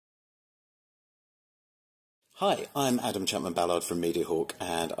Hi, I'm Adam Chapman-Ballard from Mediahawk,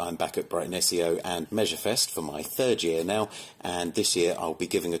 and I'm back at brightonSEO and MeasureFest for my third year now, and this year I'll be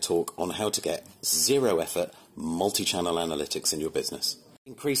giving a talk on how to get zero-effort multi-channel analytics in your business.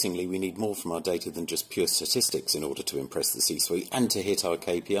 Increasingly, we need more from our data than just pure statistics in order to impress the C-suite and to hit our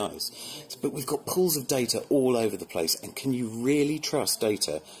KPIs. But we've got pools of data all over the place, and can you really trust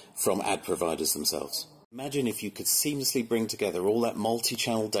data from ad providers themselves? Imagine if you could seamlessly bring together all that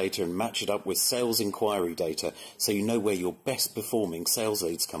multi-channel data and match it up with sales inquiry data so you know where your best performing sales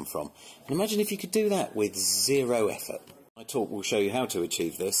leads come from. And imagine if you could do that with zero effort. My talk will show you how to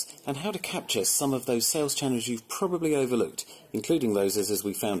achieve this and how to capture some of those sales channels you've probably overlooked, including those, as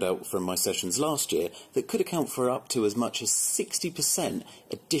we found out from my sessions last year, that could account for up to as much as 60%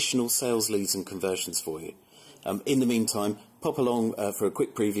 additional sales leads and conversions for you. In the meantime, pop along for a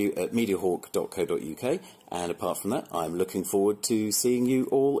quick preview at mediahawk.co.uk, and apart from that, I'm looking forward to seeing you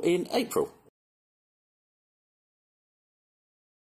all in April.